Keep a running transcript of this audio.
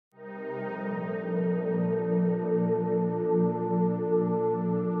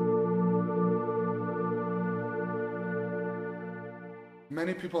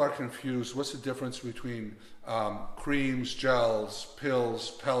Many people are confused. What's the difference between creams, gels,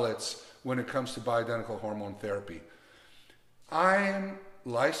 pills, pellets when it comes to bioidentical hormone therapy? I'm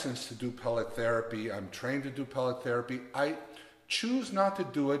licensed to do pellet therapy. I'm trained to do pellet therapy. I choose not to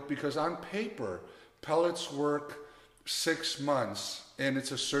do it because on paper, pellets work 6 months, and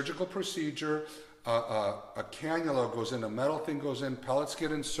it's a surgical procedure. A cannula goes in, a metal thing goes in, pellets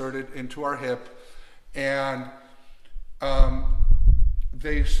get inserted into our hip, and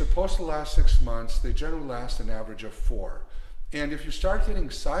they're supposed to last 6 months. They generally last an average of 4. And if you start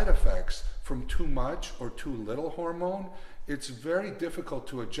getting side effects from too much or too little hormone, it's very difficult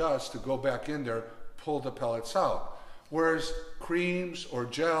to adjust to go back in there, pull the pellets out. Whereas creams or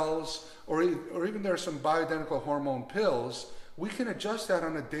gels, or even there are some bioidentical hormone pills, we can adjust that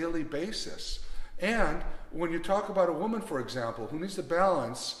on a daily basis. And when you talk about a woman, for example, who needs to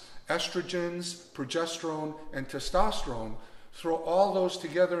balance estrogens, progesterone, and testosterone, throw all those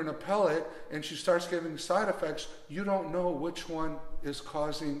together in a pellet and she starts getting side effects, you don't know which one is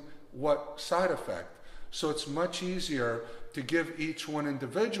causing what side effect. So it's much easier to give each one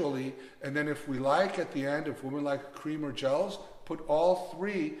individually, and then if we like at the end, if women like cream or gels, put all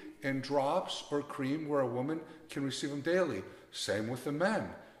 3 in drops or cream where a woman can receive them daily. Same with the men.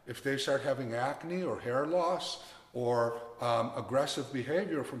 If they start having acne or hair loss or aggressive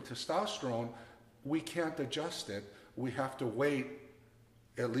behavior from testosterone, we can't adjust it. We have to wait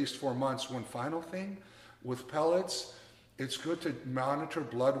at least 4 months. One final thing, with pellets, it's good to monitor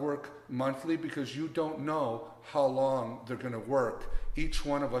blood work monthly because you don't know how long they're going to work. Each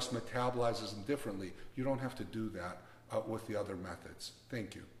one of us metabolizes them differently. You don't have to do that with the other methods.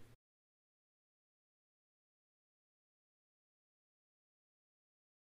 Thank you.